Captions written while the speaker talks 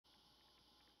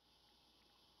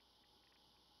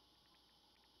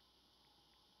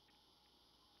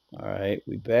Alright,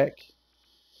 we back.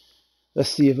 Let's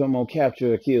see if I'm gonna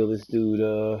capture or kill this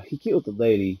dude. He killed the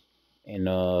lady, and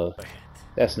Ahead.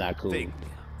 that's not cool. Take me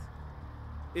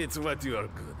out. It's what you are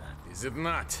good at, is it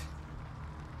not?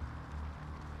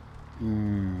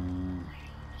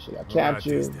 Should I What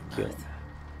capture? is the Kill matter? him.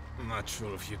 I'm not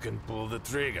sure if you can pull the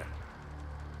trigger.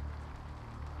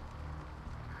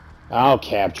 I'll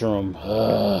capture him.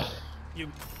 Ugh.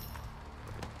 You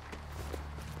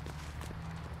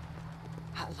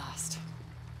At last.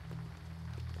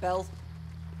 Bell,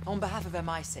 on behalf of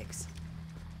MI6,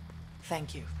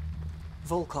 thank you.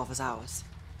 Volkov is ours.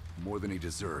 More than he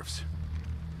deserves.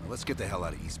 Now let's get the hell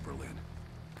out of East Berlin.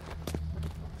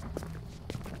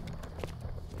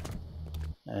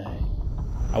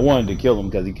 I wanted to kill him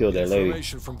because he killed that lady.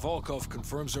 Information from Volkov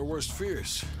confirms our worst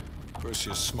fears.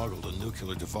 Perseus smuggled a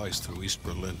nuclear device through East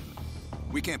Berlin.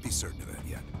 We can't be certain of that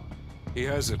yet. He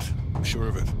has it. I'm sure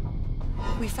of it.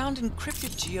 We found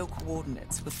encrypted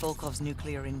geo-coordinates with Volkov's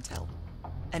nuclear intel.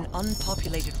 An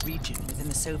unpopulated region within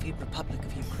the Soviet Republic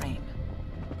of Ukraine.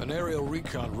 An aerial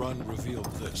recon run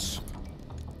revealed this.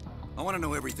 I want to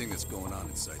know everything that's going on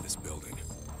inside this building.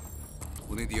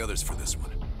 We'll need the others for this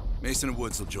one. Mason and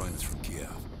Woods will join us from Kiev.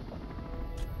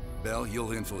 Bell, you'll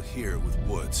infil here with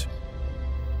Woods.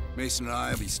 Mason and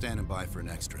I will be standing by for an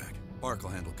extract. Park will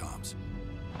handle comms.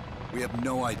 We have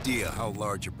no idea how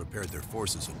large or prepared their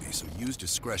forces will be, so use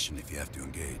discretion if you have to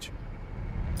engage.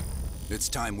 It's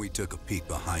time we took a peek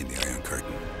behind the Iron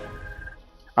Curtain.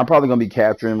 I'm probably gonna be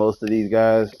capturing most of these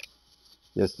guys.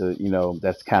 Just to, you know,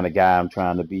 that's the kind of guy I'm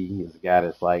trying to be. He's a guy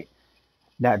that's like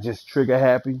not just trigger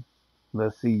happy.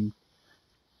 Let's see.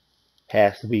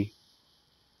 Has to be.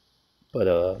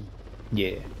 But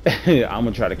yeah. I'm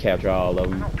gonna try to capture all of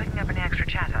them. Not picking up any extra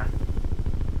chatter.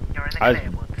 You're in the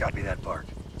clear, Woods. Copy that, Park.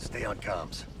 Stay on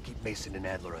comms. Keep Mason and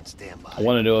Adler on standby. I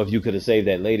want to know if you could have saved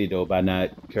that lady though by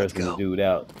not cursing the dude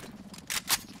out.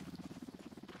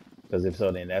 Because if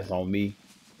so, then that's on me.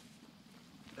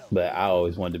 But I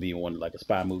always wanted to be in one like a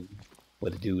spy movie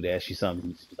where the dude asks you something,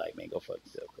 you just be like, man, go fuck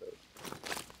yourself, cuz.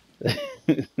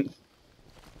 The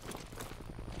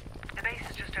base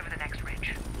is just over the next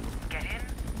ridge. Get in,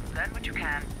 learn what you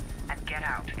can, and get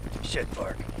out. Shit,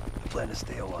 Park. I plan to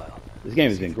stay a while. This game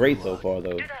has been great so far,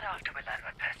 though. Do that after we learn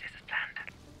what Perseus has planned.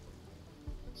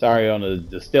 Sorry, on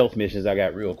the stealth missions, I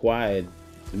got real quiet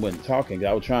and wasn't talking. 'Cause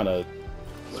I was trying to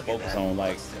focus on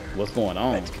like what's going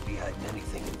on. Reds could be hiding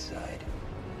anything inside.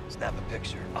 Snap a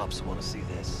picture. Ops want to see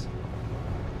this.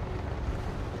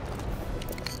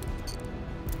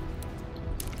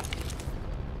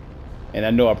 And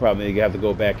I know I probably have to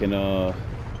go back and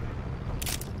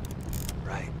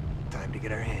Right. Time to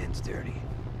get our hands dirty.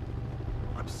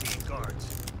 I'm seeing guards.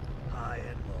 High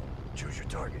and low. Choose your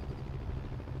target.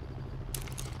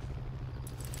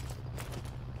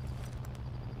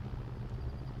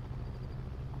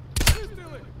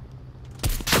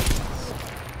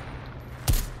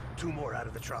 Two more out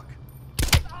of the truck.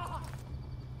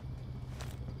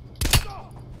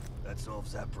 That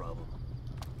solves that problem.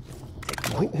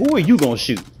 who are you gonna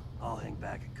shoot? I'll hang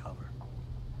back and cover.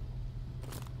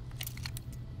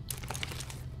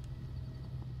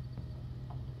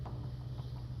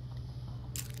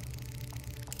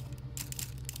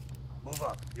 Move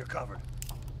up. You're covered.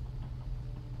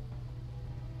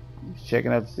 Just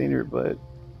checking out the scenery, but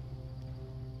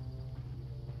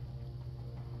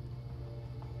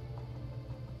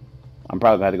I'm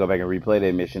probably gonna have to go back and replay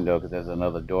that mission though, because there's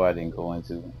another door I didn't go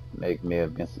into. May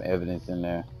have been some evidence in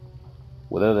there.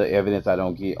 With other evidence I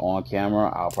don't get on camera,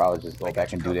 I'll probably just go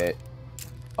back and do that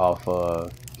off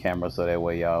camera, so that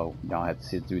way y'all don't have to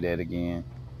sit through that again.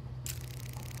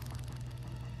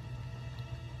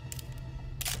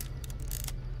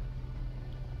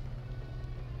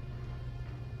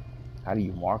 How do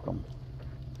you mark them?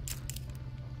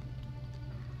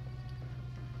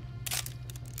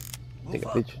 Take a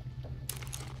picture.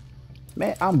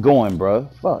 Man, I'm going, bro.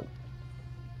 Fuck.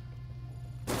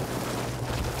 Snap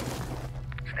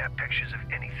pictures of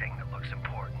anything that looks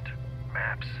important.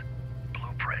 Maps,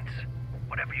 blueprints,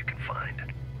 whatever you can find.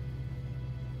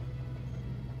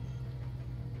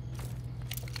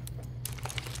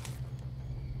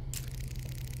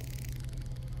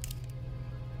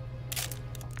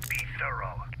 Be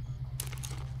thorough.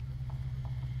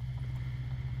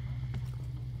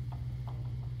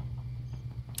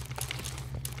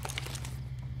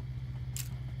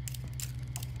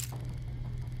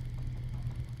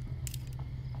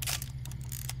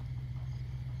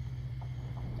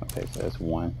 Okay, so that's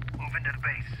one. Move into the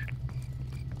base.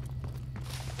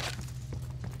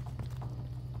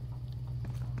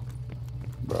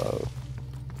 Bro.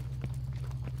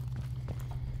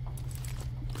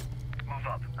 Move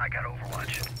up. I got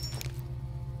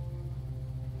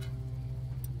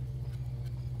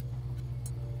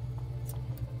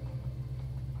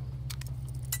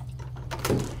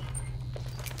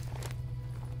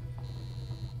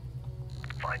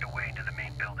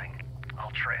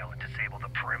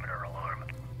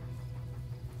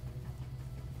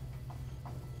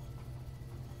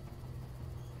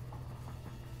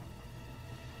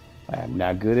I'm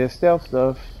not good at stealth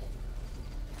stuff.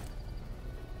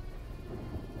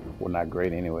 Well, not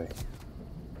great anyway.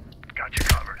 Got you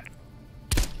covered.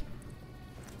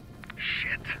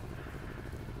 Shit.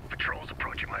 Patrol's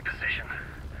approaching my position.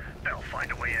 They'll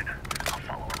find a way in. I'll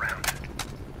follow around.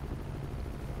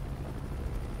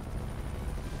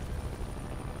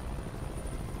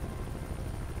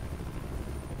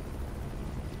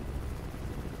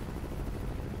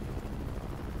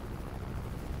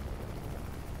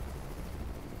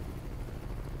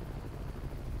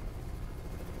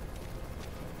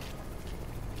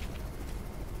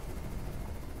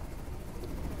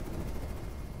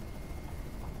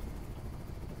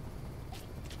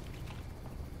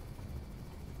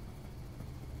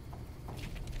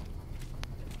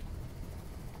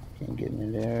 Can't get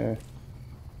in there.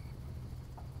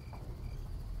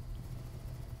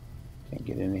 Can't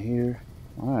get in here.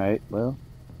 Alright, well.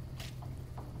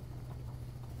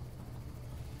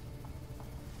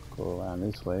 Go around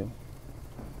this way.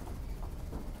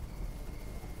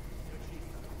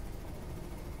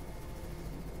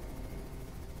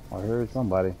 I heard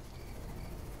somebody.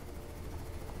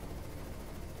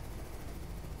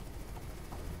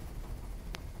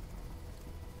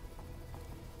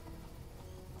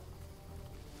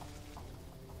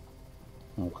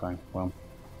 Okay, well,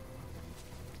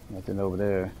 nothing over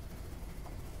there.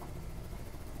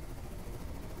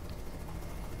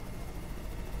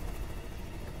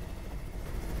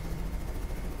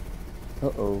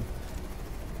 Uh-oh.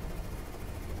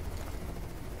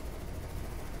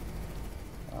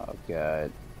 Oh,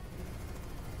 God.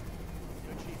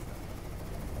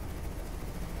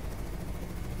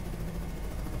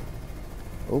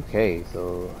 Okay,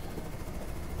 so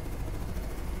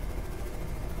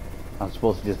I'm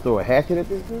supposed to just throw a hatchet at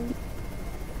this dude?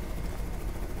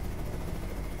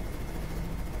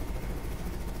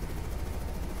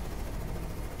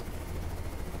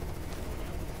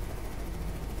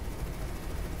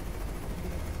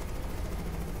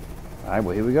 Alright,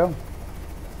 well, here we go.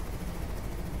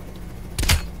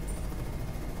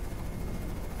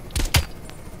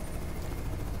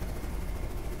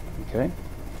 Okay.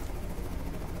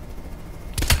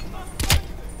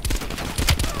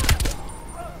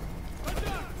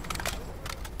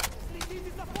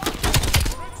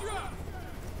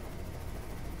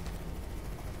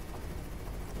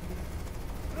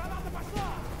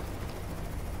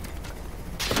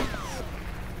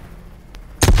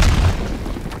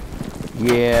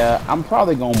 Yeah, I'm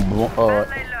probably gonna Lay low.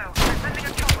 I'm sending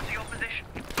a chopper to your position.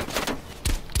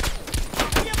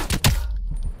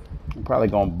 I'm probably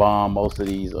gonna bomb most of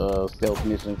these stealth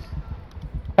missions.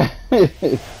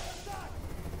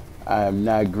 I am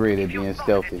not great at If you're being spotted,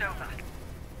 stealthy. it's over.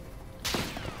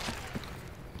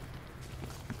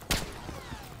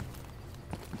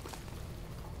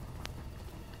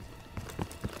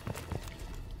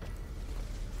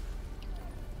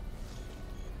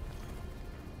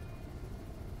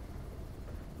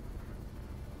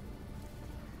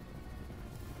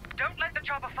 Don't let the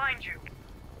chopper find you.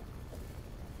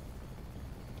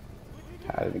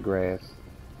 Hide in the grass.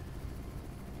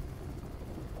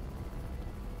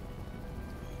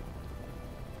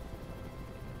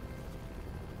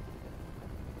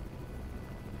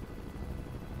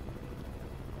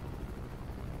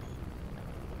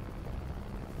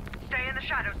 Stay in the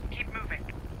shadows and keep moving.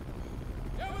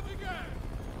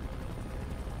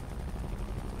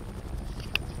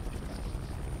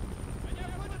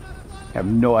 I have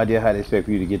no idea how they expect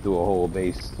you to get through a whole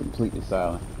base completely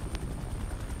silent.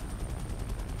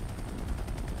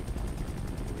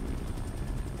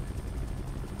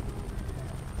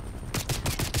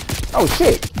 Oh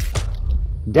shit!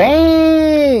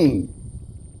 Dang!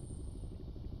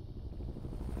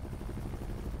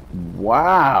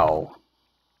 Wow!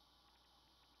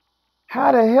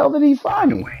 How the hell did he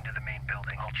find me? Way to the main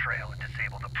building. I'll trail and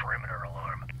disable the perimeter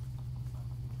alarm.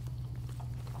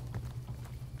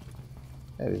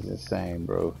 That is insane,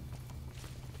 bro.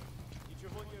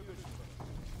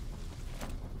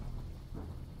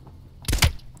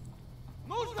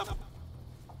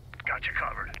 Got you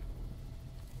covered.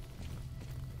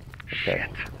 Okay. Shit.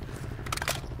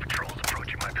 Patrol's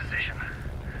approaching my position.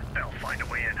 They'll find a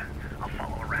way in. I'll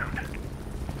follow around.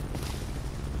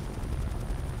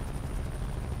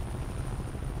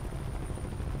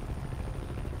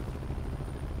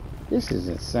 This is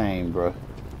insane, bro. How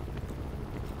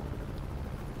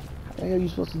the hell are you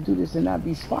supposed to do this and not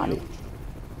be spotted?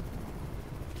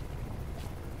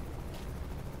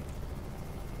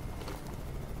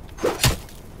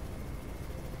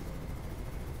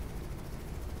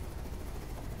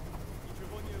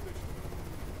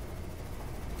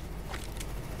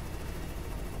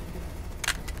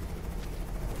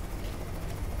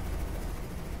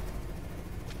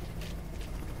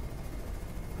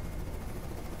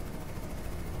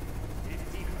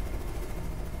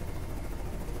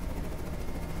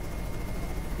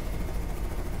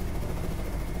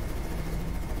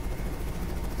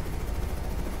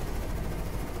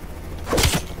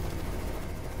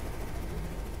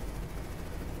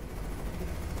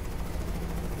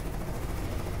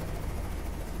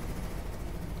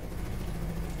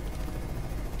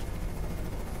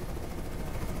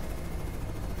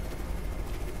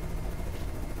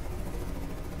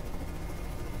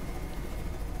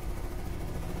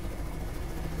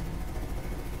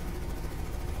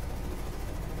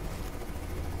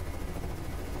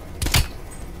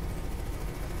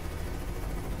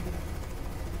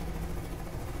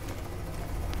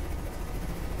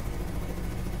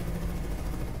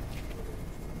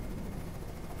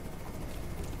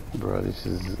 bro, this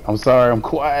is. I'm sorry, I'm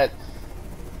quiet.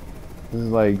 This is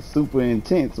like super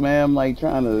intense, man. I'm like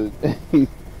trying to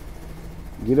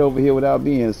get over here without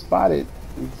being spotted.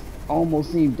 It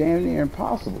almost seemed damn near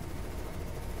impossible.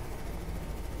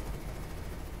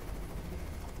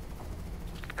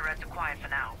 The rest are quiet for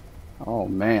now. Oh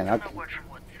man, Still no word from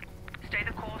Woods. Stay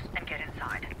the course and get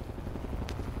inside.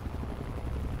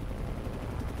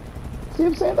 see what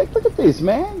I'm saying? Like, look at this,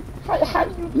 man. How are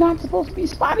you not supposed to be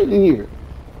spotted in here?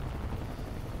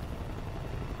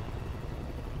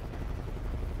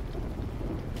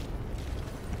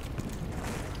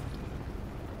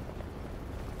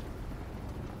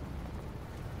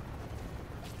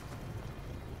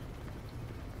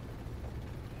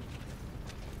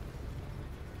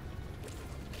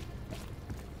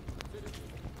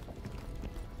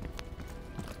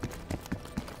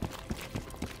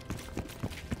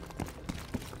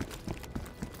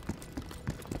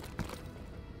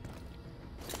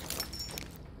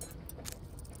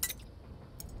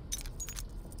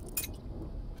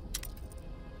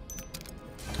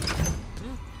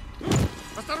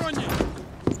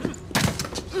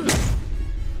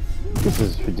 This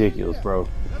is ridiculous, bro.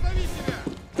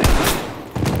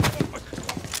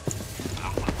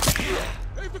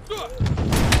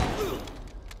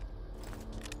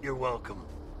 You're welcome.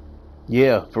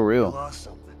 Yeah, for You real. lost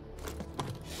something.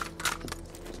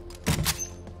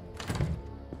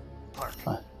 Park.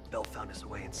 Bell found us a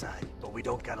way inside, but we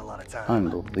don't got a lot of time. Then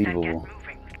get Unbelievable.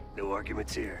 moving. No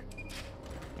arguments here.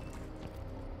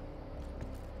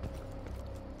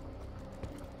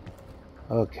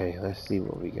 Okay, let's see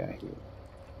what we got here.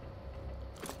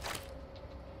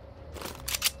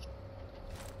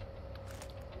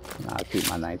 Nah, I'll keep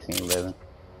my 1911.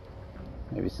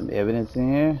 Maybe some evidence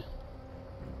in here.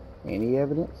 Any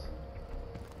evidence?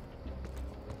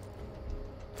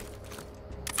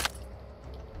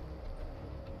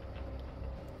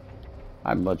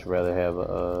 I'd much rather have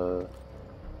a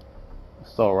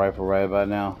assault rifle right about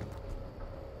now.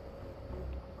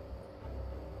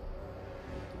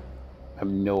 I have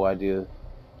no idea.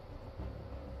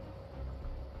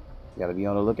 Gotta be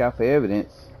on the lookout for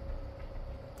evidence.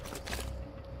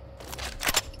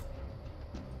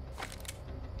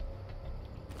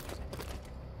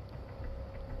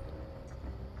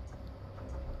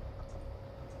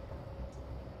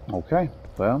 Okay,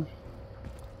 well,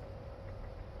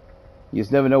 you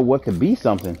just never know what could be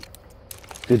something.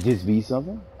 Could this be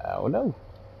something? I don't know.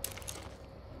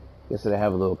 Guess it'll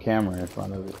have a little camera in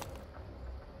front of it.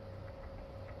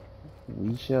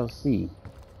 We shall see.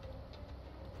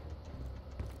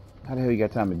 How the hell you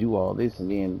got time to do all this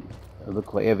and then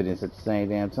look for evidence at the same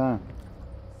damn time?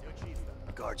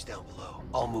 Guards down below.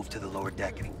 I'll move to the lower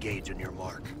deck and engage on your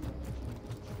mark.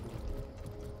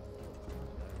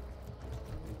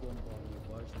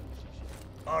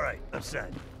 All right, I'm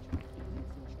set.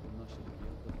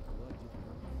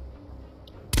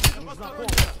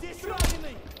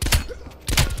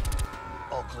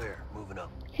 All clear. Moving up.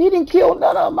 He didn't kill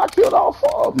none of them. I killed all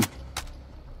four of them.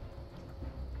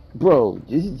 Bro,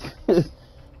 I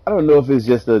don't know if it's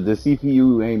just the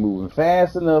CPU ain't moving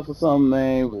fast enough or something,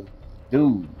 man. But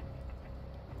dude,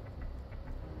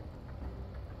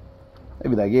 they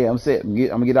be like, yeah, I'm set. I'm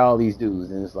gonna get all these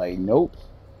dudes, and it's like, nope.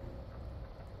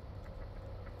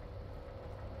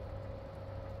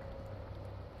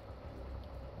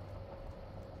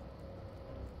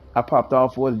 I popped all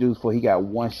four of the dudes before he got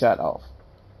one shot off.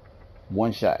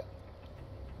 One shot.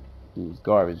 He was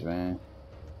garbage, man.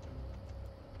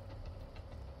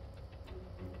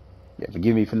 Yeah,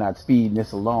 forgive me for not speeding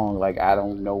this along. Like, I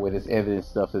don't know where this evidence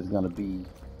stuff is gonna be.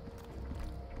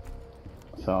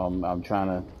 So I'm trying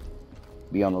to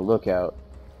be on the lookout.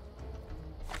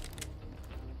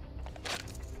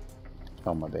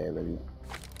 Oh, my bad, baby.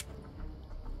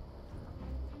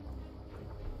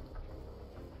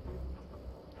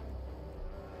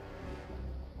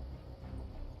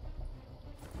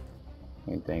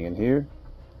 Anything in here?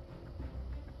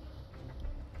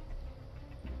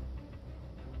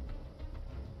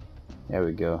 There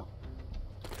we go.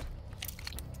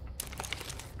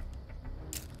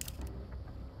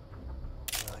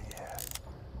 Oh yeah.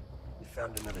 We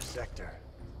found another sector.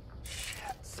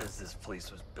 Shit. Says this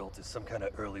place was built as some kind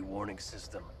of early warning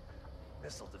system.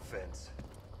 Missile defense.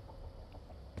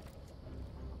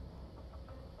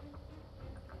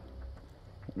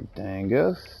 Dang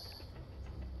us.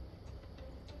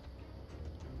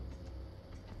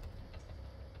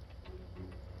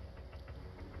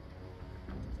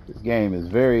 This game is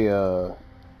very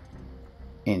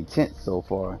intense so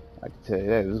far. I can tell you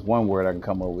that. There's one word I can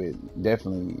come up with.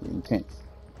 Definitely intense.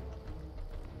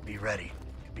 Be ready.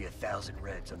 Could be 1,000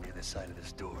 Reds on the other side of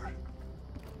this door.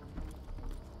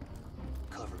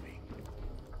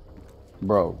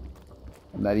 Bro,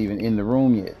 I'm not even in the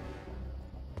room yet.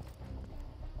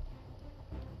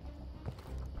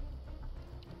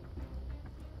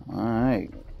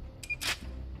 Alright.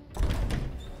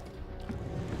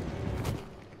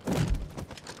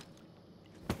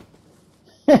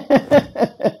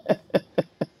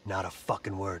 Not a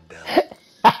fucking word, Bill.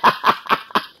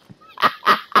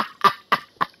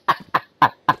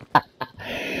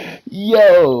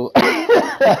 Yo.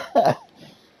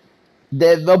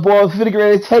 That the boy was finna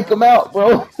ready to take him out,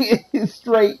 bro. It's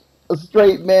a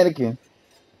straight mannequin.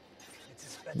 It's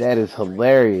suspension That is of training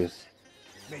hilarious. wheels.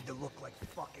 Made to look like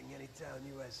fucking Anytown,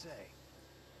 USA.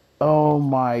 Oh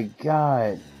my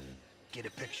god. Get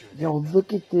a picture of Yo, that, Bill.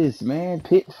 look at this, man.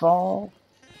 Pitfall.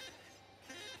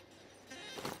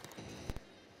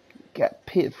 Got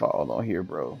Pitfall on here,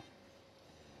 bro.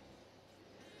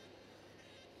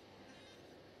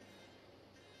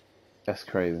 That's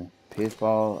crazy.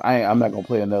 Pitfall. I'm not gonna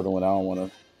play another one. I don't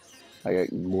wanna like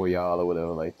bore y'all or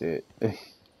whatever like that.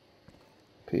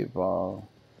 Pitfall.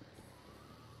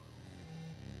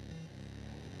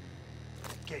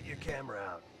 Get your camera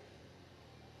out.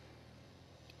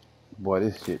 Boy,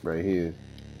 this shit right here.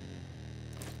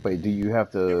 Wait, do you have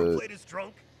You ever to played as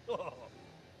drunk? Oh,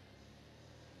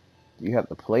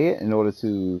 play it in order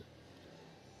to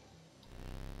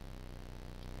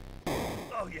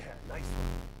oh yeah, nice one.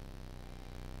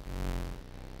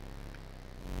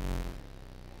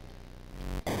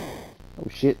 oh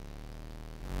shit.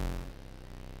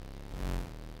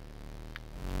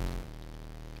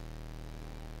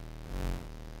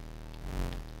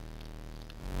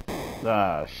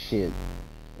 Ah shit.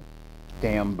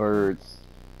 Damn birds.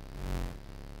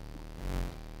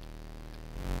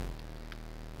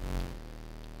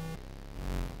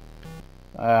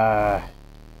 Ah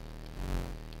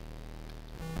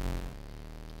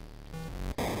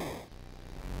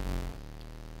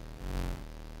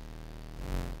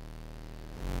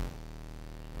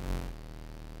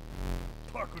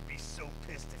Park would be so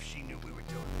pissed if she knew we were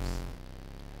doing this.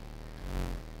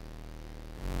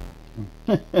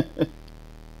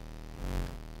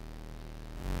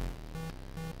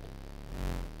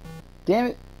 Damn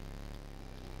it.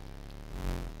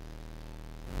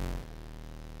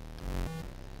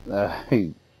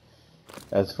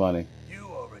 That's funny. You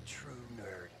are a true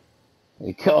nerd.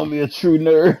 They call me a true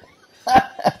nerd.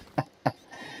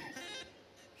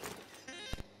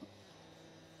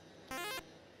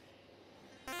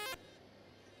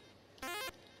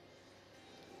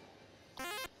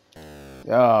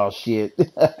 Oh shit.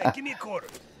 Hey, give me a quarter.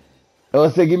 Oh,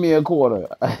 say give me a quarter.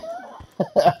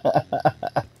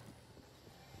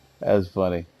 That's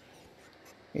funny.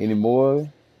 Any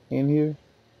more in here?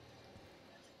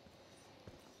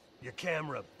 Your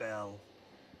camera, Bell.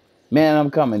 Man,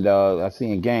 I'm coming, dog. I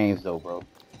seen games though, bro.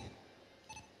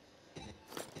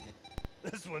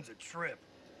 This one's a trip.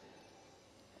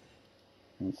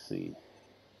 Let's see.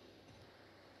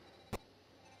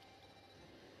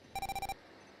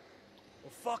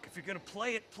 Well, fuck, if you're gonna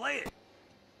play it, play it.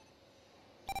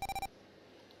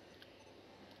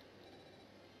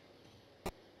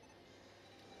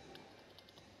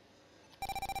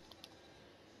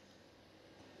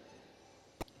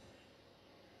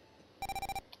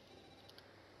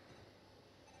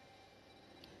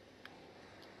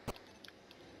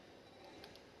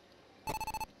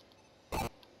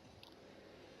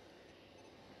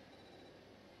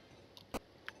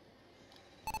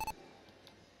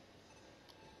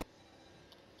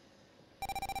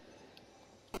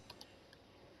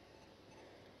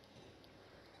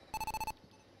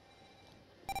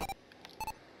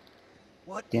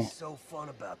 What Yeah. is so fun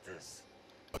about this?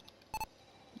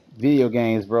 Video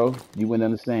games, bro. You wouldn't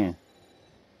understand.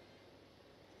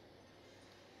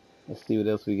 Let's see what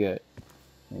else we got.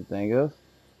 Anything else?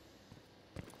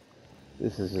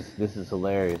 This is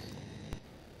hilarious.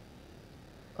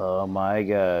 Oh my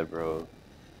god, bro.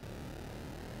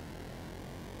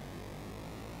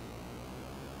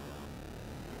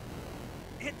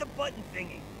 Hit the button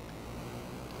thingy.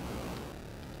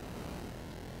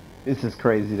 This is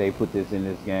crazy they put this in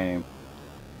this game.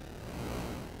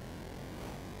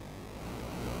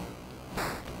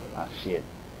 Ah shit.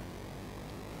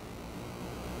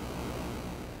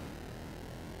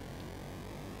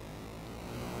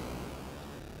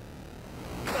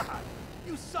 God,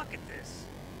 you suck at this.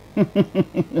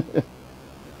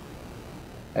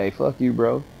 Hey, fuck you,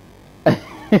 bro.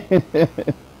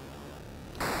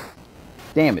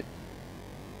 Damn it.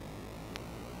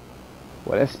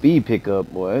 Boy, that speed pickup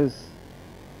was.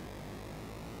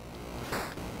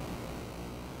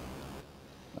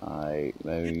 Alright,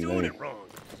 You're doing it wrong.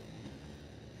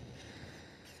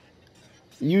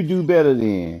 You do better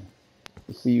then.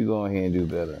 See you go ahead and do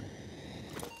better.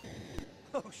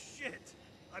 Oh shit!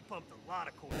 I pumped a lot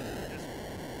of coins for this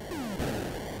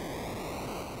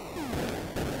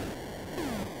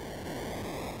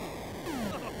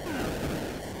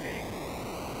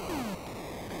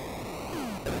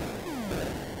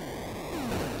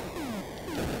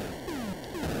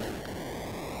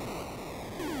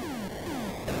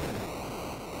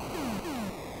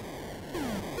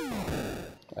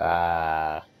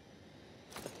Ah.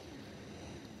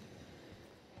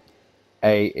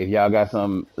 Hey, if y'all got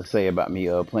something to say about me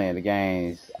playing the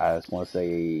games, I just want to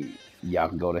say y'all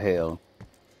can go to hell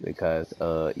because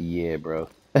yeah, bro.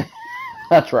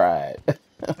 I tried.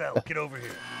 Bell, get over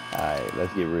here. Alright,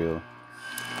 let's get real.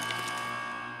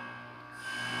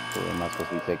 What am I supposed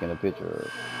to be taking a picture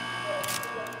of?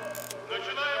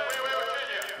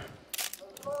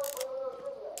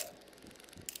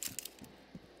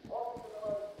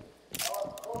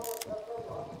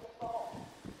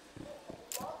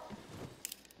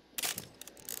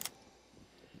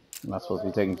 Am I supposed to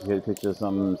be taking a picture of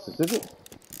something specific?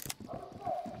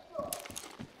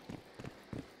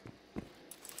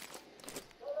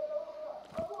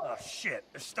 Oh shit,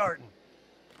 they're starting.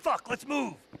 Fuck, let's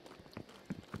move!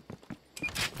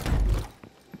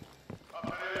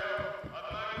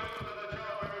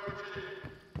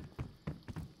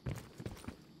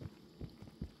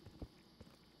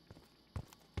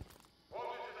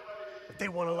 They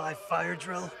want a live fire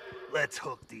drill? Let's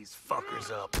hook these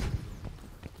fuckers up.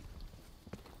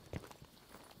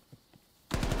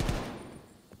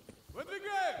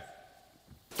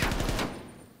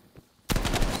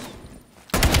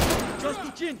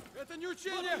 Это не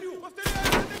учение! Повторяю,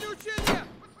 это не учение!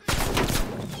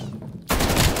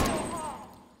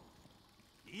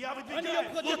 Я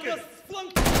выдвигаю!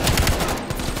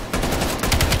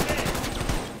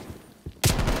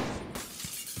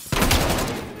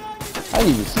 I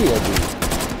didn't even see that dude.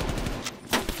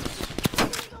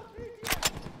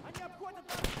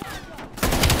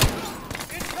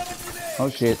 Oh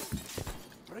shit.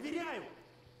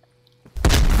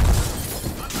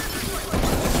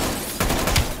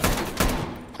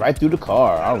 Right through the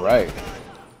car, alright.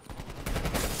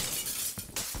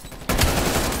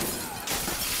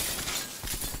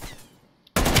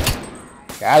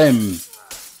 Got him.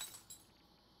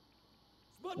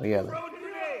 Yeah.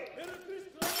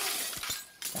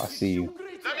 I see you.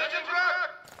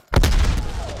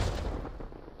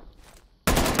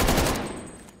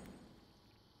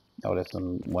 Oh, that's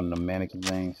one of the mannequin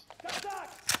things.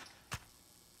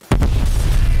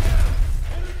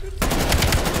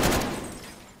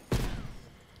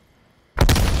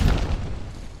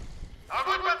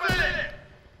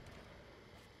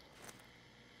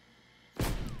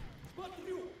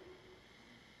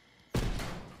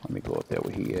 Let me go up there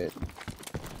where he at.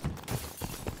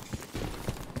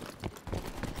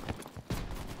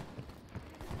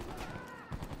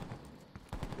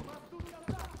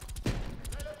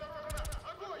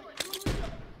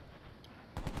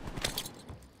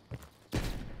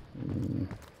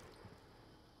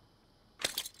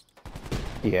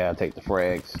 Yeah, I'll take the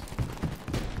frags.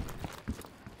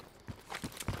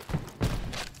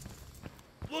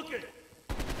 Look it!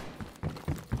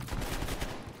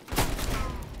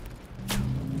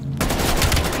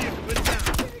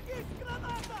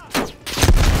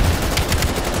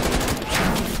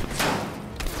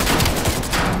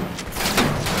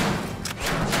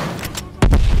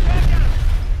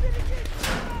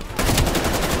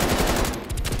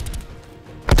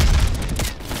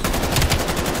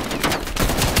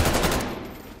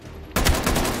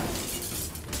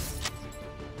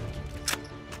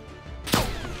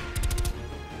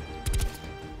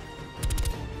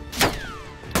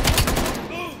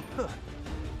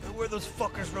 Where those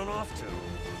fuckers run off to?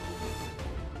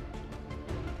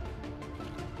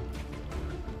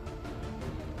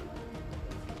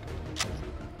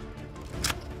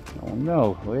 Oh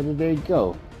no, where did they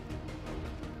go?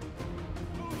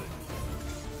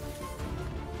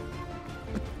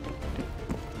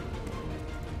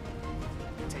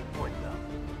 Take point now.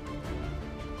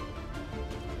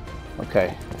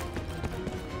 Okay.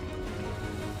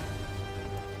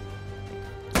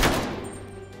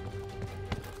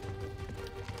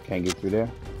 Can't get through there.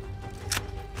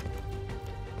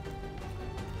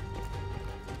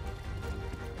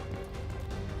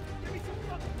 Give me some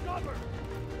fucking cover!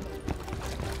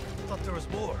 Thought there was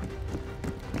more.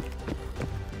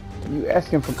 You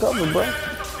asking for cover, bro?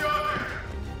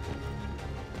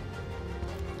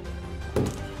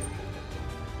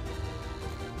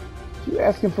 You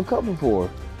asking for cover for?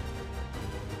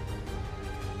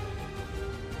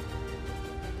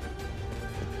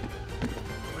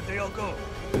 Where'd they all go?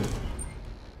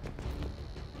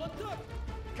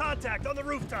 contact on the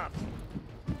rooftops.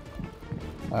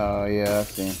 Oh yeah, I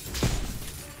see.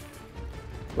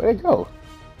 Where'd it go?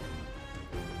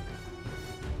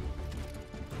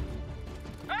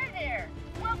 Hi there.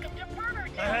 Welcome to Murder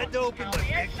Town. I had to open my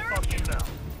big fucking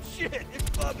mouth. Shit, it's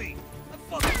Bubby. I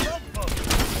fucking love Bubby.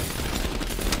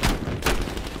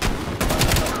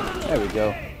 There we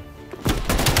go.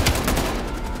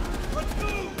 Let's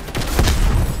move.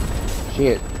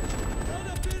 Shit.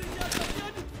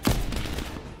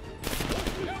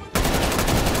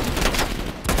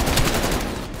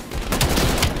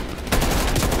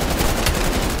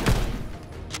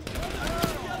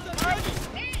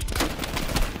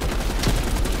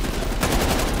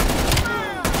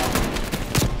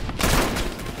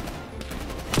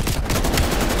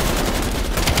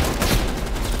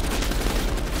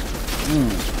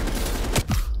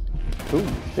 Ooh,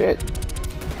 shit.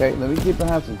 Okay, let me get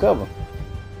behind some cover.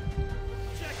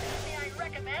 May I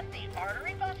recommend the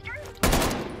Artery Buster?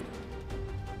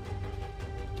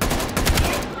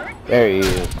 There he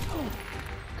is.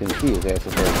 Couldn't see his ass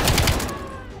at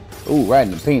first. Ooh, right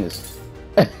in the penis.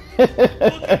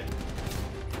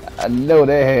 I know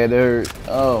that had hurt.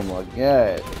 Oh my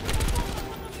god.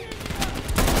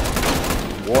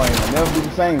 Boy, I'll never be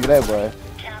the same for that boy.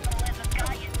 Capitalism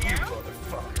got you down?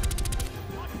 Motherfucker.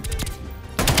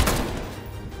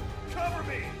 Cover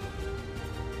me.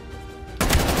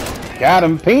 Got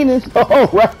him, penis. Oh,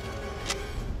 right.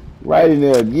 Right in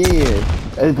there again.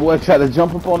 That boy tried to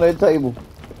jump up on that table.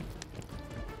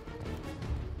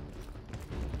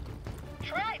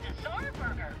 Try the Czar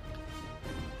Burger.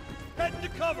 Head to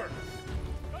cover.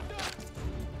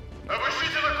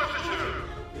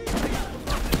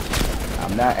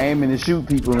 I'm not aiming to shoot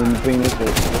people in the penis.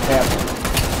 That's what's happening.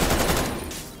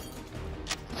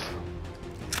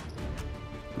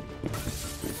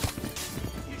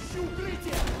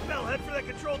 Bell, head for that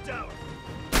control tower.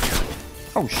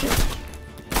 Oh shit.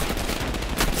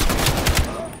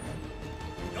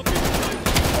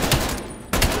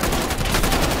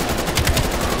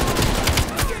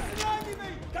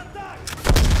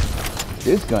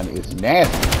 This gun is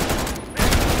nasty.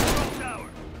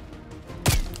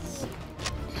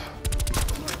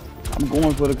 I'm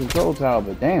going for the control tower,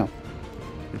 but damn.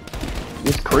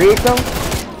 This Craig though?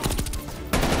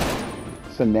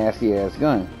 It's a nasty ass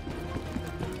gun.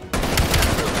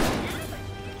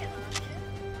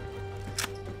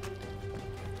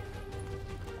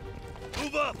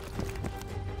 Move up.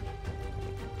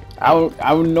 I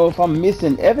don't know if I'm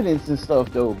missing evidence and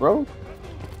stuff though, bro.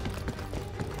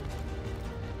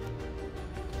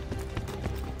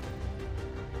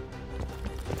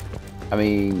 I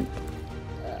mean,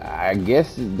 I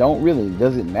guess it don't really,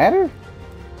 does it matter?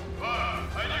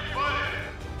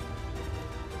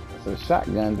 There's a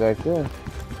shotgun back there.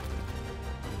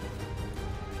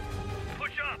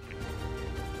 Push up.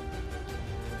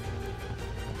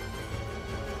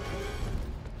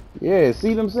 Yeah,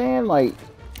 see what I'm saying? Like,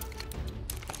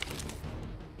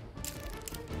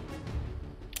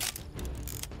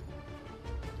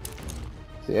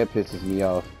 see, that pisses me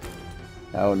off.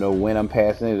 I don't know when I'm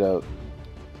passing it up.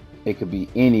 It could be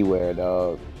anywhere,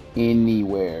 dog.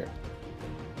 Anywhere.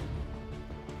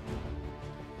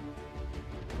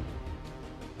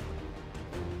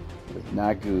 It's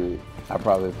not good. I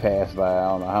probably passed by I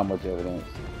don't know how much evidence.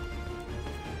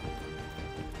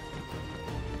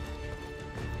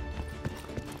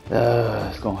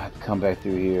 It's gonna have to come back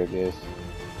through here, I guess.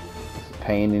 It's a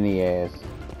pain in the ass.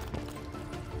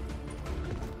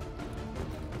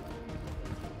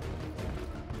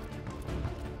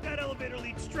 That elevator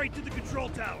leads straight to the control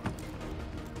tower.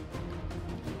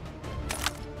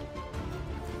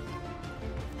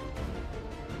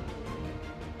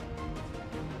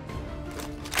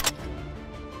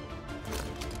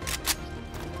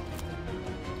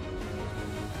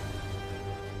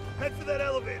 Head for that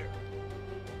elevator.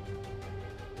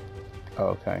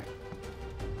 Okay.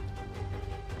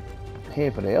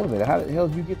 Head for the elevator. How the hell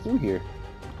did you get through here?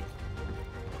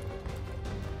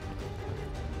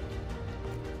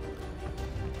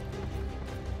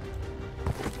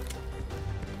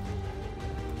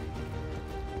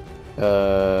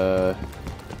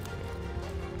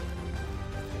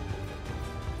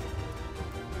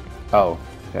 Oh,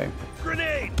 okay.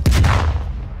 Grenade!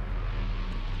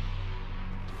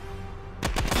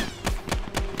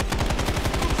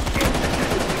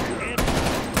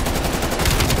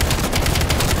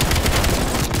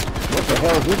 What the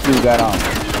hell has this dude got on?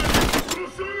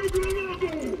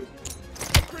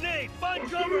 Grenade!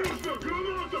 Find cover!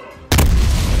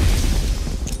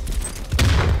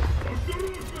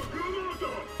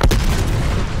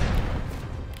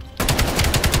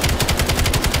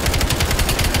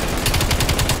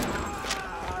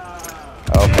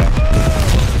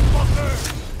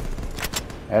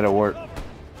 That'll work.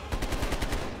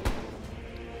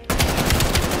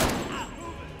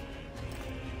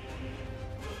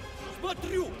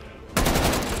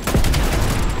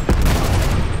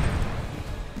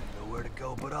 Nowhere to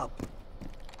go but up.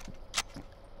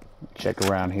 Check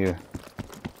around here.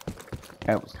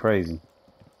 That was crazy.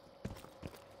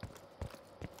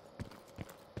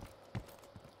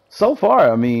 So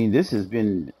far, I mean, this has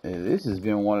been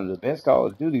one of the best Call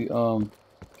of Duty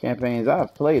campaigns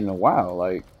I've played in a while.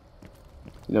 Like,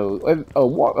 you know,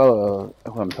 what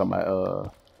I'm talking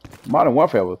about, Modern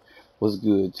Warfare was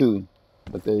good too,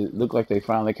 but they look like they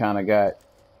finally kind of got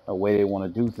a way they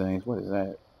want to do things. What is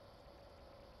that?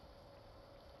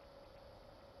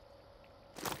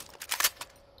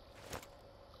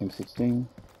 M16.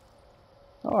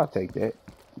 Oh, I'll take that.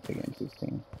 I'll take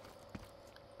M16.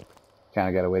 Kind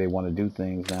of got a way they want to do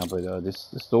things now, but the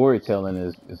storytelling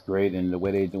is great, and the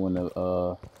way they doing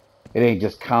the it ain't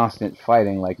just constant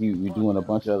fighting. Like you're doing a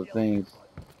bunch of other things.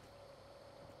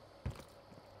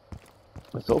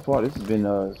 But so far, this has been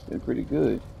it's been pretty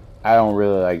good. I don't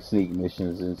really like sneak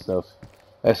missions and stuff.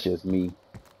 That's just me,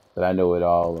 but I know it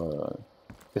all.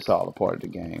 It's all a part of the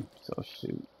game. So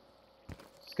shoot,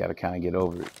 just gotta kind of get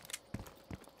over it.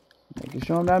 Making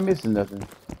sure I'm not missing nothing.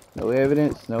 No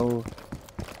evidence. No.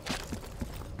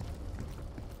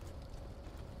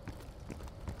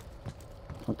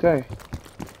 Okay.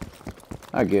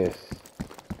 I guess.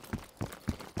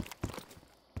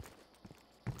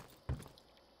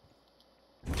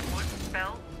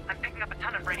 Bell, I'm picking up a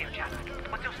ton of radio chatter.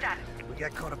 What's your status? We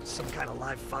got caught up in some kind of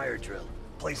live fire drill.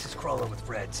 Place is crawling with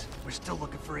Reds. We're still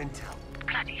looking for intel.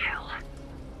 Bloody hell.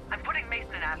 I'm putting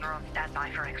Mason and Adler on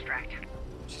standby for extract.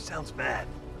 She sounds mad.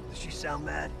 Does she sound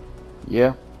mad?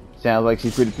 Yeah. Sounds like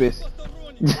she's pretty pissed.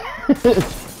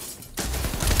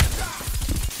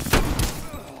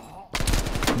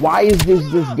 Why is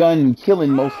this gun killing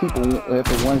most people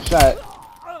after one shot,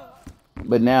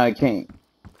 but now it can't?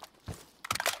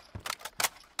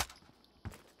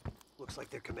 Looks like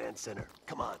their command center.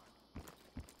 Come on.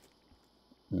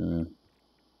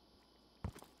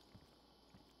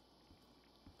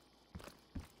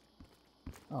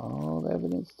 All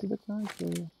evidence to the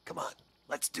contrary. Come on.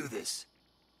 Let's do this.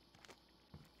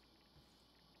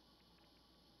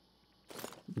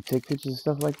 You take pictures of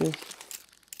stuff like this?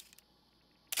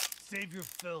 Save your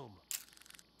film.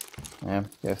 Yeah,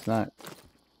 guess not.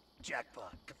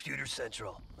 Jackpot. Computer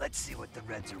Central. Let's see what the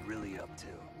Reds are really up to.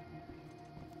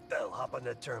 Bell, hop on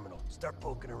that terminal. Start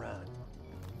poking around.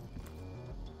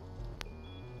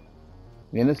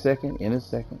 In a second, in a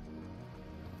second.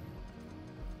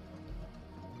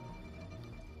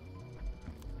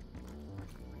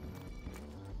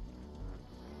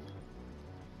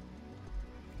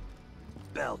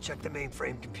 Bell, check the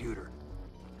mainframe computer.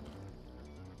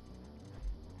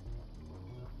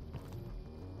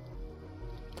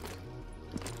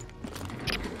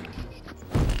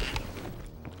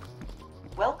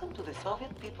 Welcome to the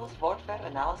Soviet People's Warfare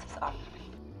Analysis Archive.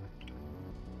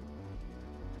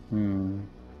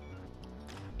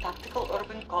 Tactical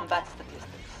urban combat statistics.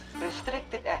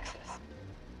 Restricted access.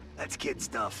 That's kid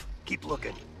stuff. Keep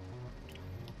looking.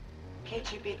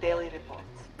 KGB daily reports.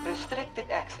 Restricted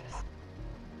access.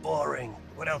 Boring.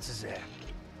 What else is there?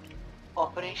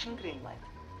 Operation Greenlight.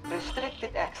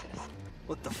 Restricted access.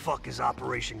 What the fuck is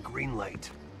Operation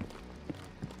Greenlight?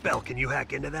 Bell, can you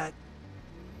hack into that?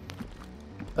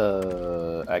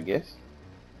 I guess.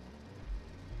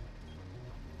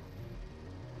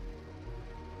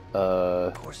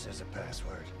 Of course there's a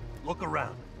password. Look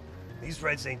around. These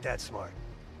Reds ain't that smart.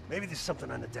 Maybe there's something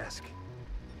on the desk.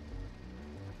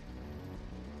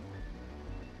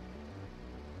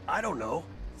 I don't know.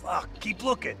 Fuck, keep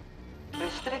looking.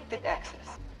 Restricted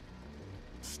access.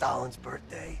 Stalin's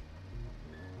birthday?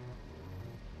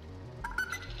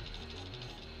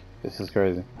 This is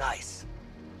crazy. Nice.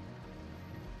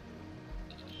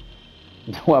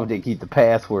 Why would they keep the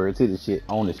password to the shit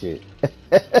on the shit?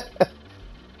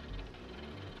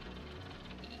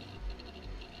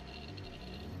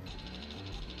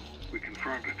 We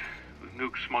confirmed it. The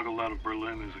nuke smuggled out of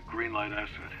Berlin is a green light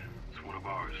asset. It's one of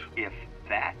ours. If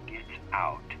that gets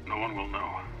out, No one will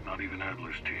know, not even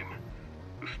Adler's team.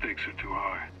 The stakes are too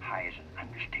high. high is an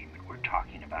understatement. We're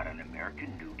talking about an American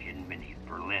nuke hidden beneath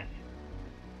Berlin.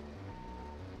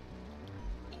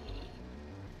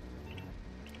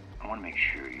 I want to make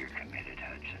sure you're committed,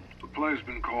 Hudson. The play's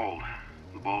been called.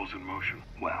 The ball's in motion.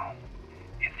 Well,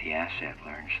 if the asset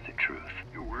learns the truth,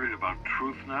 You're worried about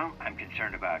truth now? I'm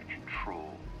concerned about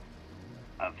control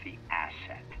of the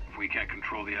asset. If we can't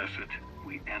control the asset,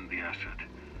 we end the asset.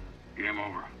 Game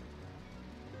over.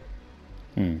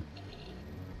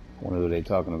 Wonder who they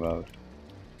talking about.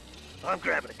 I'm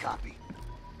grabbing a copy.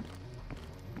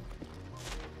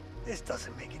 This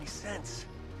doesn't make any sense.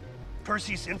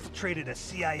 Perseus infiltrated a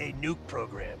CIA nuke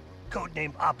program,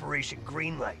 codenamed Operation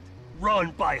Greenlight,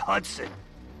 run by Hudson.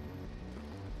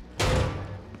 The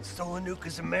stolen nuke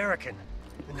is American,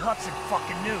 and Hudson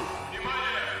fucking knew.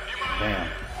 Damn.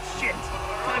 Shit!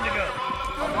 Time to go.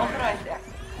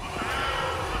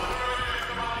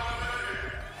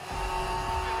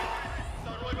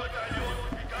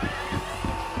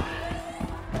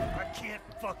 I can't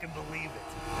fucking believe it.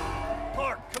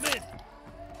 Park, come in.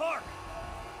 Park.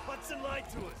 Hudson lied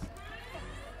to us.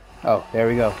 Oh, there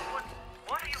we go.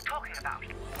 What are you talking about? I'm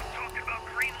talking about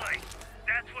Greenlight.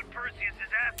 That's what Perseus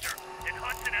is after, and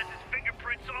Hudson has his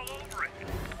fingerprints all over it.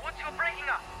 Once you're breaking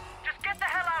up, just get the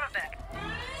hell out of there.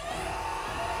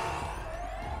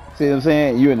 See what I'm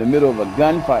saying? You're in the middle of a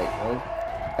gunfight, bro.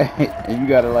 And you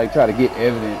gotta like try to get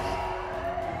evidence.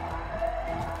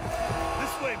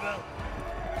 This way, Bell.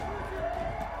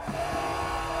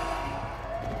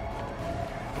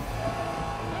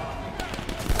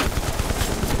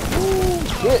 Ooh,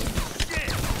 shit.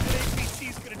 Shit! That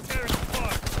APC's gonna tear us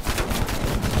apart.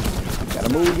 Gotta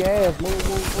move your ass. Move.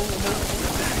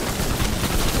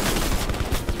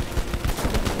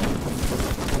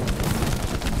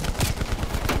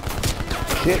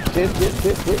 Shit.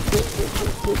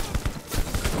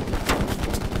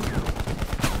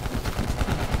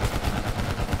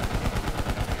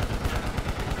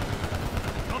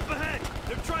 Up ahead!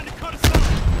 They're trying to cut us off!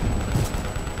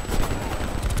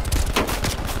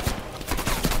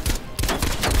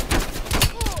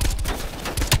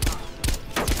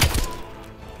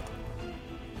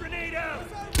 Grenade out!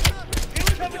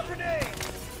 Incoming grenade!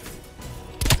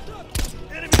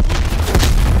 Enemy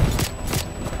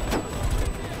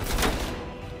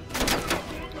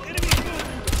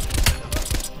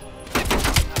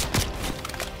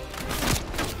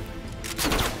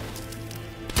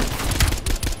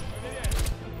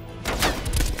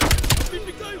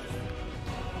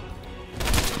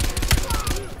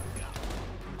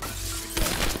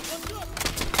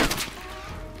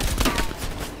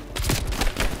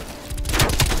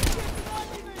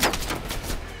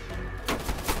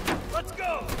Let's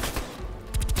go!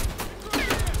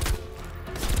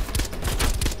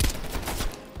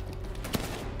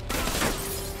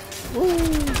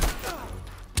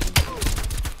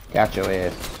 Got your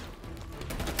ass.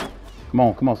 Come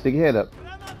on, stick your head up.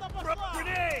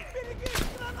 Grenade!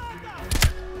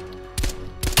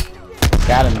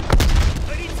 Got him.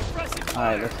 I need suppressive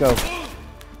fire! Alright, let's go.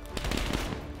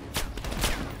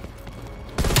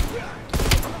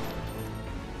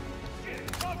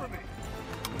 Shit, cover me!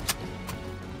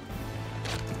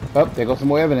 Oh, there goes some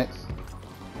more evidence.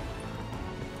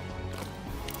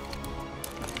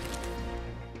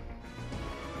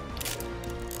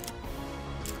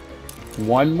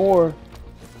 One more.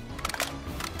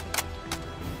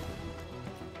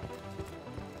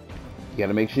 You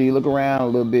gotta make sure you look around a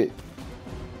little bit.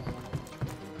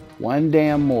 One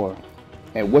damn more.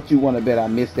 And what you want to bet I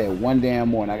missed that one damn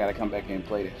more and I gotta come back and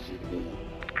play that shit again.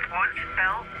 What,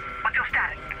 Bell? What's your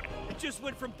status? It just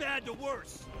went from bad to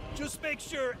worse. Just make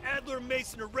sure Adler and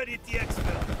Mason are ready at the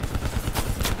exfil.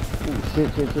 Ooh,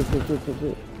 shit.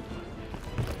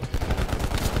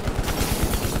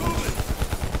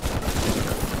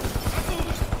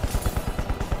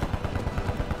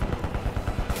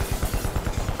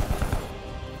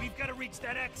 We've got to reach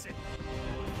that exit.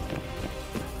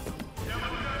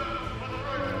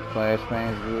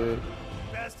 Flashbang's good.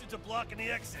 Bastards are blocking the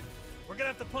exit. We're gonna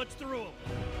have to punch through them.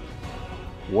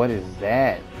 What is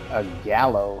that? A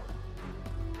gallows?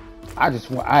 I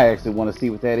actually want to see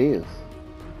what that is.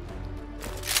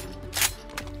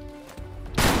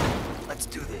 Let's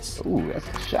do this. Ooh, that's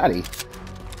a shotty.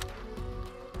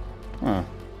 Huh.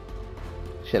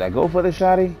 Should I go for the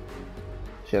shotty?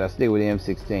 Should I stick with the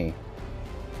M16?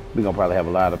 We're gonna probably have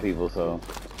a lot of people, so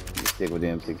let's stick with the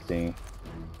M16.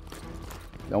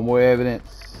 No more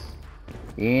evidence.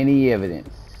 Any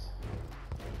evidence.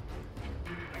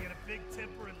 I got a big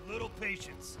temper and little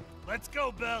patience. Let's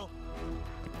go, Bell.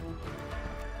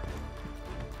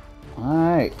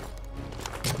 Alright.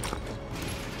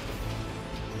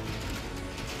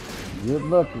 Good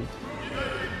looking.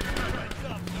 Heads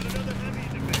up, got another heavy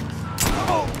in the mix.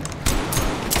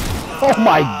 Oh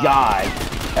my god!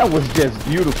 That was just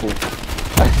beautiful.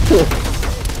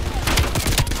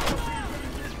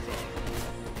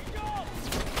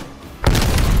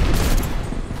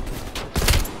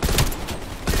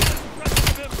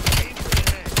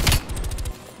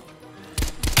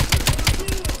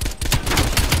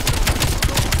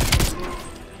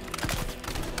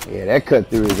 Yeah, that cut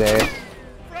through his ass.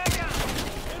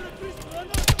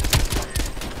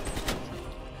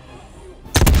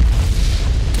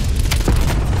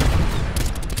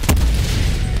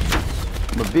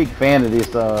 I'm a big fan of this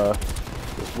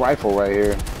rifle right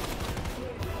here.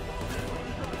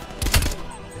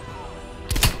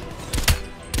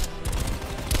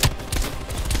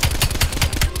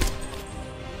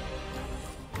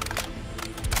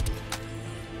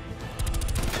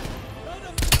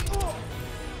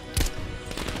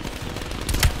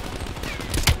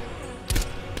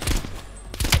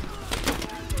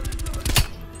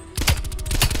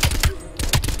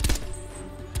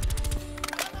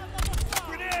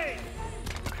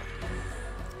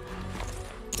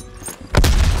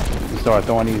 Start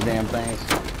throwing these damn things.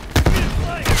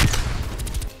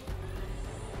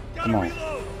 Come on.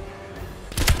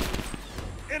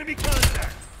 Enemy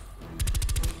contact.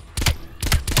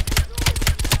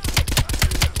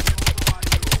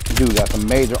 Dude got some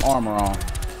major armor on.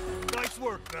 Nice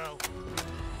work, Bell.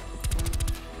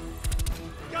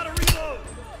 Gotta reload.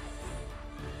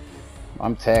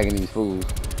 I'm tagging these fools.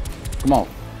 Come on.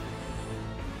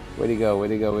 Where'd he go?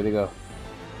 Where'd he go? Where'd he go?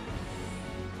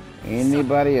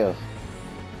 Anybody else?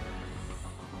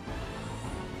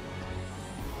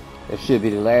 That should be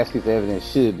the last piece of evidence.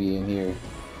 Should be in here.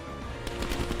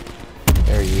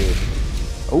 There he is.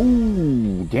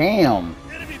 Ooh, damn.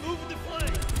 Enemy moving to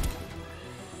flank.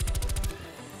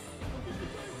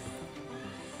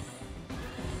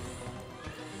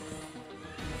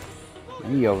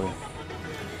 He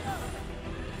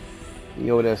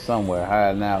over there somewhere,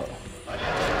 hiding out.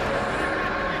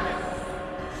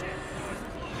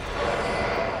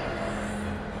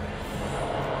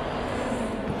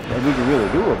 What we can really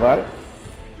do about it?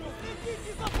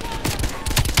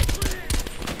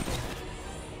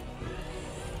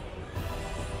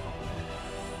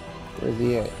 Where's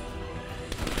he at?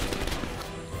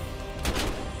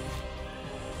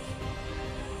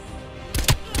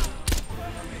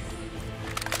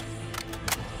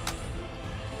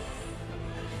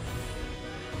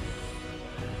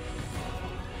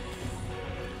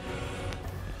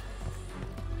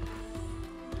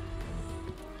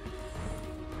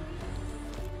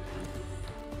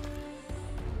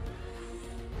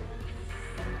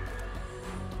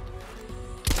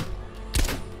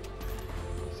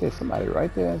 There's somebody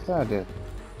right there inside there.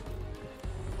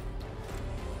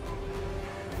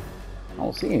 I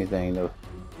don't see anything though.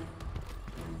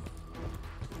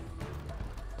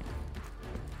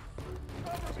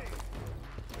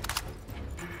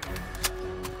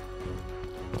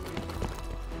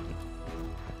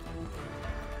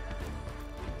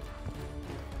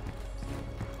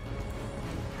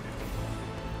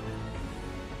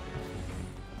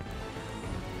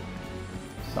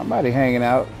 Somebody hanging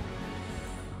out.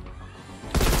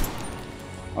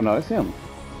 Oh no, it's him.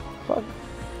 Fuck.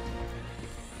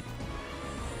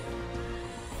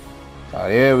 Oh,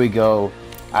 there we go.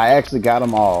 I actually got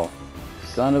them all.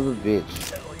 Son of a bitch.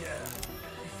 Hell yeah.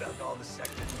 We found all the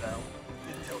sectors, Bell.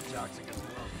 Intel toxic as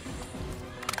well.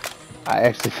 I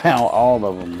actually found all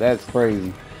of them. That's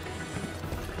crazy.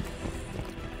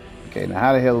 Okay, now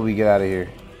how the hell do we get out of here?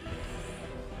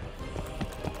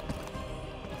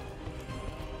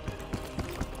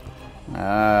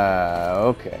 Ah,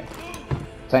 okay.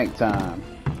 Tank time.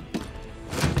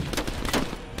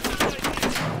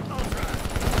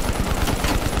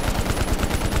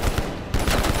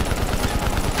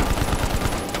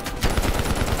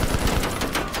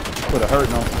 Put a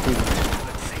hurting on some people.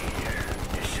 Let's see here.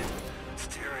 Ignition,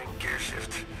 steering, gear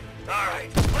shift.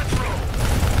 Alright, let's roll.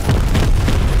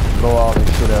 Blow all this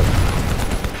shit up.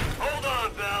 Hold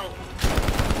on, Bell.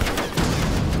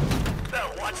 Bell,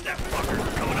 watch that fucker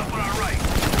coming up on our right.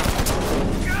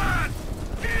 God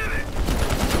damn it!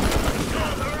 It's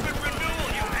called urban renewal,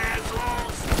 you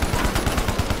assholes!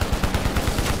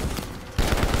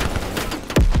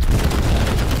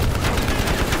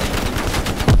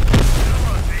 Come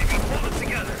on, baby, hold it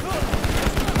together.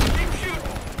 Keep shooting.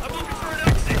 I'm looking for an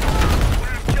exit.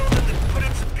 Would have killed him and put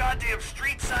in some goddamn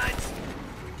street signs.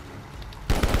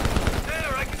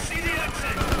 There, I can see the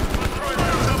exit.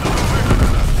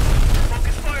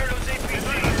 Focus fire those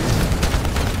APCs.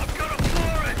 I'm gonna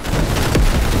floor it.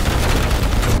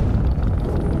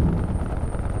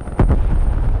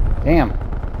 Damn.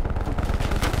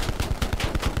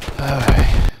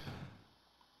 Alright.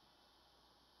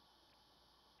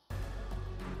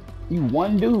 You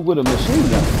one dude with a machine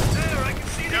gun. There, I can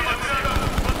see the exit.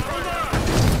 Hold on.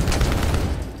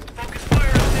 Focus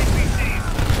fire those APCs.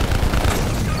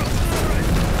 I'm gonna floor it.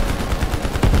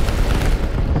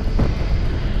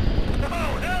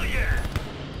 Oh, hell yeah.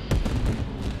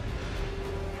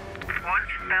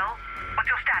 Bell, what's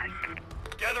your status?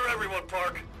 Gather everyone,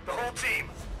 Park. The whole team.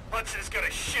 Hudson's got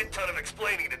a shit ton of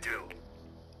explaining to do.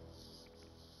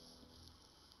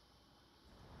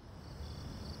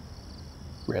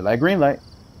 Red light, green light.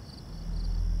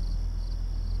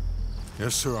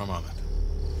 Yes, sir, I'm on it.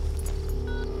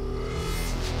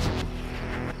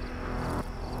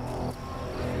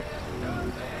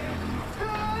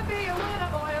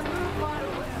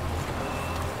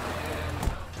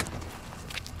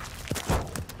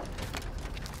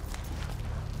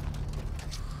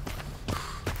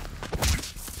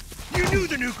 You knew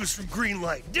the nuke was from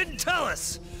Greenlight. Didn't tell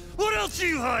us. What else are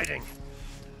you hiding?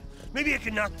 Maybe I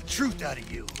can knock the truth out of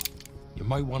you. You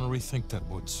might want to rethink that,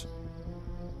 Woods.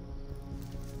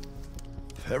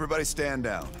 Everybody stand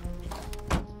down.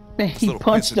 Man, he little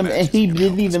punched piece of him and magic he can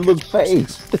didn't help us even look catch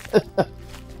Perseus. phased.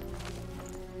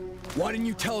 Why didn't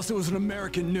you tell us it was an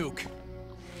American nuke?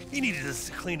 He needed us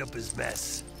to clean up his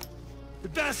mess. The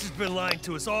bastard's been lying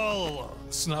to us all along.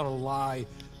 It's not a lie.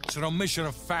 It's an omission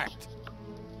of fact.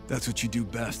 That's what you do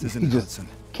best, isn't He it, just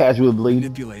Hudson? casually bleeding.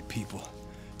 Manipulate people.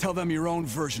 Tell them your own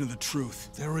version of the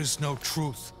truth. There is no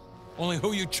truth. Only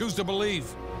who you choose to believe.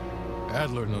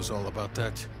 Adler knows all about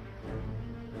that.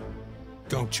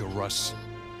 Don't you, Russ?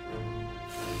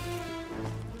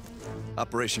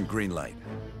 Operation Greenlight.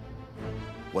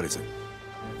 What is it?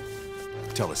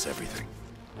 Tell us everything.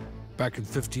 Back in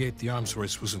 '58, the arms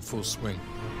race was in full swing.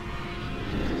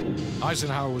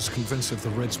 Eisenhower was convinced if the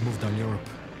Reds moved on Europe,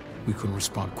 we couldn't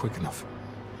respond quick enough.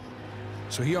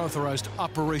 So he authorized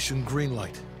Operation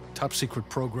Greenlight, top secret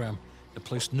program that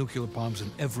placed nuclear bombs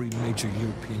in every major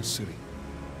European city.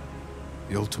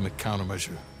 The ultimate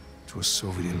countermeasure to a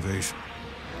Soviet invasion.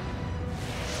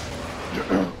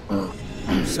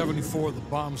 74 of the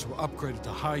bombs were upgraded to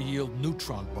high-yield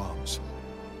neutron bombs,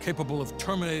 capable of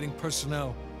terminating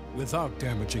personnel without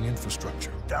damaging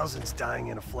infrastructure. Thousands dying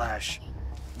in a flash.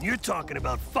 And you're talking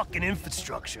about fucking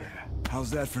infrastructure.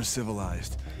 How's that for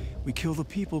civilized? We kill the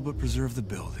people but preserve the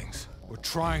buildings. We're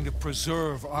trying to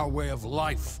preserve our way of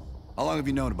life. How long have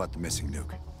you known about the missing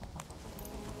nuke?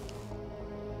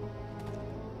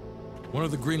 One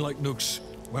of the Greenlight nukes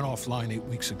went offline 8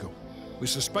 weeks ago. We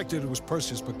suspected it was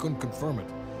Perseus, but couldn't confirm it.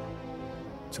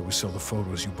 So we saw the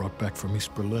photos you brought back from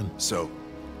East Berlin. So,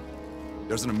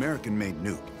 there's an American-made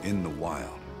nuke in the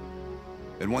wild.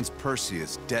 And once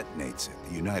Perseus detonates it,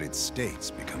 the United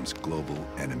States becomes global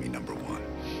enemy #1.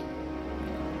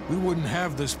 We wouldn't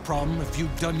have this problem if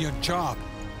you'd done your job.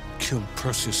 Killed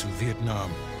Perseus in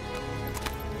Vietnam.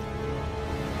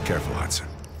 Careful, Hudson.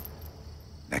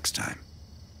 Next time,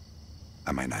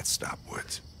 I might not stop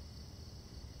Woods.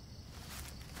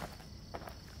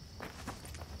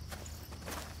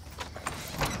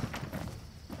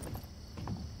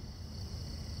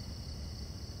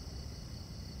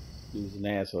 He was an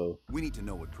asshole. We need to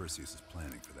know what Perseus is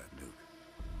planning for that nuke.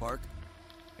 Park,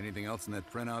 anything else in that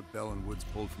printout Bell and Woods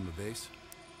pulled from the base?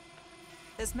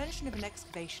 There's mention of an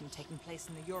excavation taking place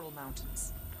in the Ural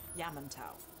Mountains,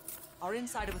 Yamantau. Our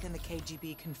insider within the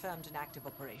KGB confirmed an active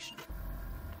operation.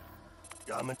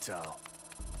 Yamantau.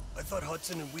 I thought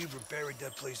Hudson and Weaver buried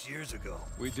that place years ago.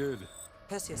 We did.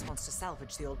 Perseus wants to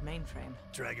salvage the old mainframe.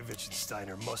 Dragovich and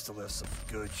Steiner must have left some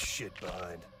good shit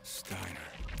behind. Steiner.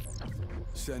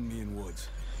 Send me in Woods.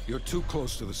 You're too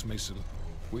close to this, Mason.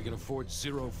 We can afford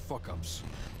 0 fuck-ups.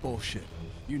 Bullshit.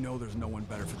 You know there's no one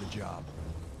better for the job.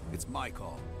 It's my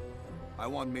call. I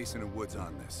want Mason and Woods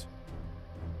on this.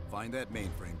 Find that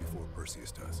mainframe before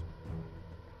Perseus does.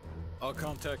 I'll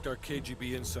contact our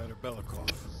KGB insider,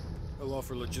 Belikov. He'll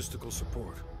offer logistical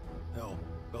support. Hell,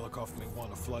 Belikov may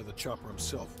want to fly the chopper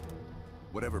himself.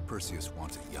 Whatever Perseus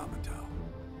wants at Yamantau,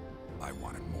 I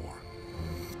want it more.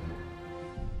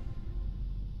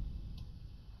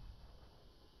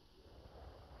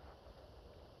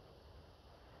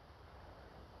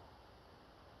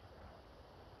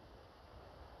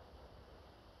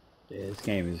 Yeah, this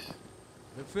game is.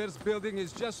 The first building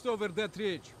is just over that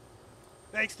ridge.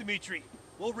 Thanks, Dmitri.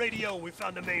 We'll radio when we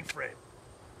found the mainframe.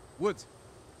 Woods,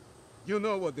 you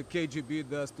know what the KGB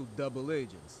does to double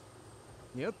agents.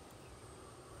 Yep.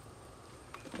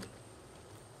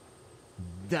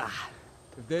 Da.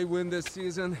 If they win this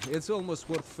season, it's almost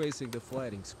worth facing the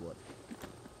fighting squad.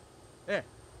 Hey,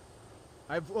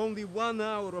 I've only 1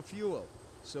 hour of fuel.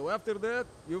 So after that,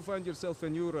 you find yourself a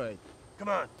new ride. Come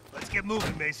on, let's get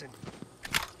moving, Mason.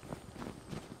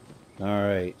 All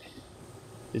right.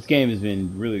 This game has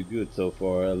been really good so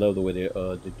far. I love the way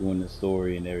they're doing the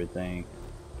story and everything.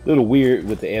 A little weird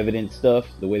with the evidence stuff,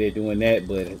 the way they're doing that,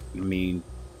 but I mean,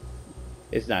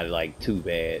 it's not like too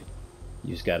bad.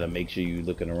 You just gotta make sure you're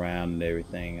looking around and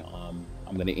everything.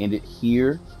 I'm gonna end it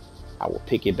here. I will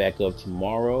pick it back up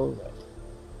tomorrow.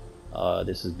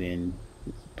 This has been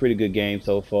a pretty good game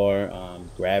so far.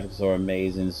 Graphics are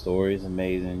amazing, the story is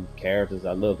amazing, characters,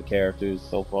 I love the characters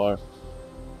so far.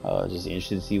 Just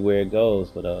interested to see where it goes.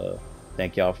 But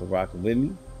thank y'all for rocking with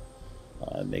me.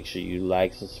 Make sure you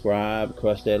like, subscribe,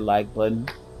 crush that like button.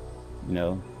 You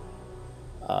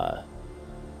know,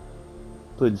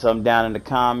 putting something down in the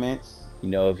comments. You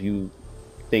know, if you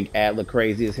think Adler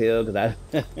crazy as hell, because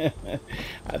I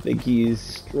I think he is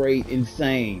straight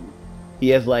insane. He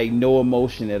has like no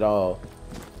emotion at all.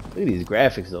 Look at these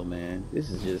graphics though, man. This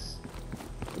is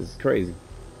crazy.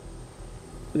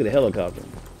 Look at the helicopter.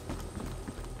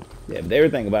 Yeah, but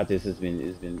everything about this has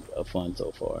been fun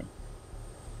so far.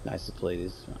 Nice to play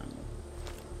this.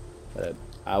 But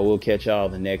I will catch y'all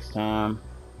the next time.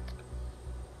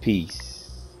 Peace.